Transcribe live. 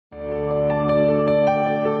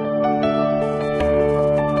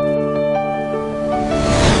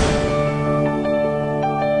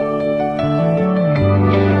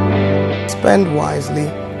spend wisely,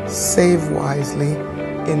 save wisely,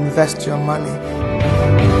 invest your money.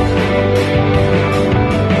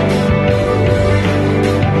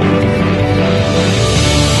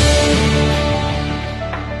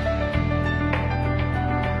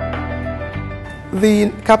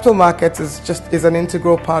 The capital market is an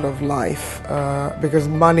integral part of life because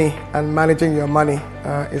money and managing your money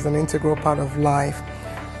is an integral part of life.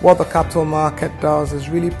 What the capital market does is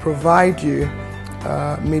really provide you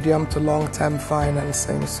medium to long-term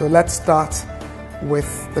financing. So let's start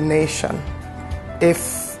with the nation.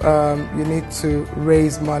 If you need to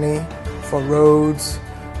raise money for roads,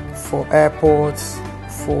 for airports,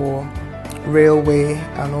 for railway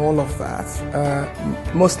and all of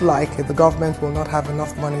that, most likely the government will not have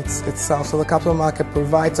enough money itself. So the capital market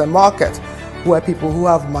provides a market where people who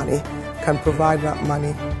have money can provide that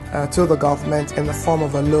money to the government in the form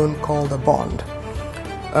of a loan called a bond.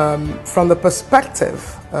 From the perspective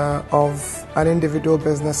of an individual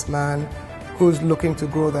businessman who's looking to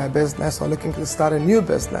grow their business or looking to start a new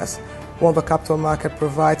business, what the capital market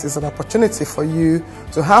provides is an opportunity for you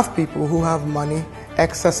to have people who have money,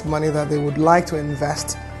 excess money that they would like to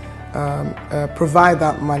invest, provide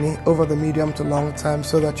that money over the medium to long term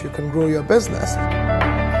so that you can grow your business.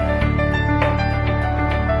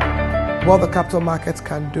 What the capital markets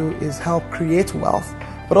can do is help create wealth,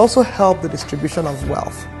 but also help the distribution of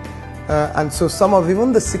wealth. And so some of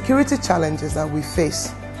even the security challenges that we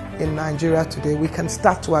face in Nigeria today, we can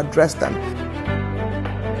start to address them.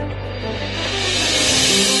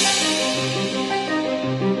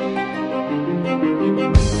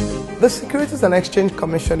 The Securities and Exchange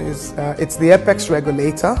Commission is it's the apex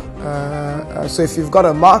regulator. So if you've got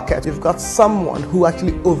a market, you've got someone who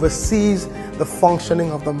actually oversees the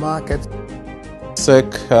functioning of the market.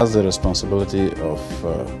 SEC has the responsibility of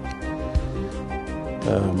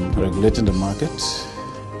regulating the market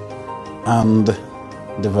and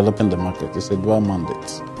developing the market. It's a dual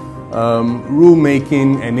mandate.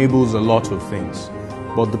 Rulemaking enables a lot of things,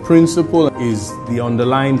 but the principle is the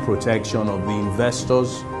underlying protection of the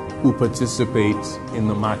investors who participate in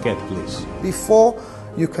the marketplace. Before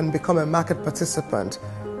you can become a market participant,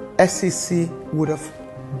 SEC would have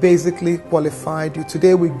basically qualified you.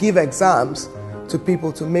 Today we give exams to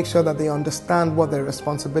people to make sure that they understand what their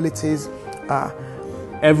responsibilities are.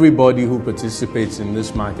 Everybody who participates in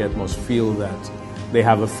this market must feel that they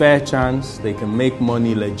have a fair chance, they can make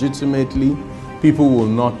money legitimately, people will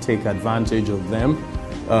not take advantage of them,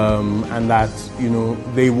 and that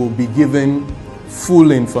they will be given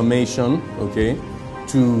full information, okay,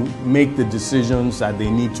 to make the decisions that they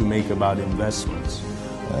need to make about investments.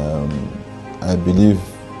 I believe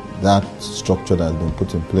that structure that has been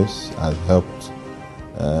put in place has helped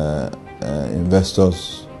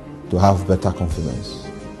investors to have better confidence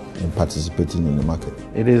in participating in the market.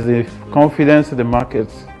 It is the confidence in the market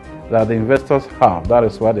that the investors have. That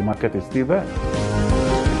is why the market is still there.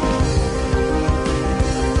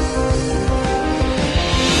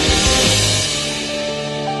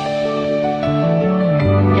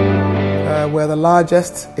 We're the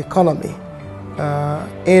largest economy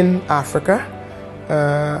in Africa.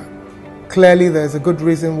 Clearly there's a good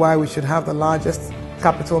reason why we should have the largest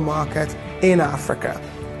capital market in Africa,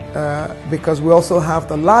 because we also have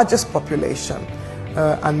the largest population,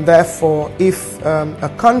 and therefore if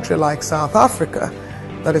a country like South Africa,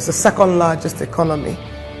 that is the second largest economy,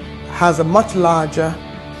 has a much larger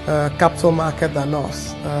capital market than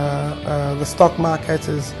us. The stock market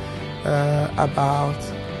is about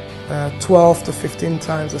 12 to 15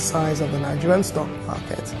 times the size of the Nigerian stock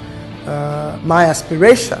market. My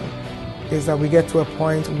aspiration is that we get to a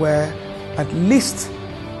point where at least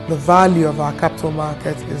the value of our capital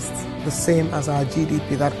market is the same as our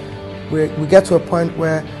GDP, that we get to a point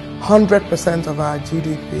where 100% of our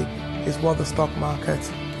GDP is what the stock market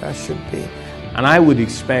should be. And I would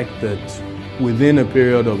expect that within a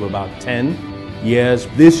period of about 10 years,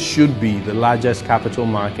 this should be the largest capital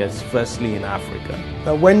markets, firstly in Africa.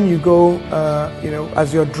 That when you go,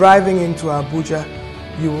 as you're driving into Abuja,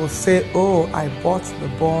 you will say, oh, I bought the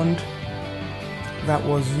bond that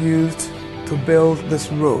was used to build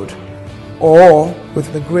this road. Or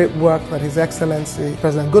with the great work that His Excellency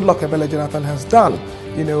President Goodluck Ebele Jonathan has done,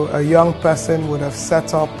 a young person would have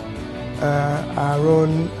set up our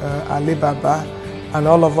own Alibaba, and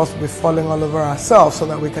all of us will be falling all over ourselves so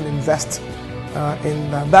that we can invest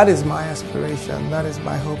in that. That is my aspiration. That is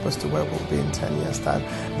my hope as to where we'll be in 10 years' time,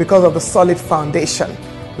 because of the solid foundation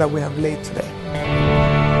that we have laid today.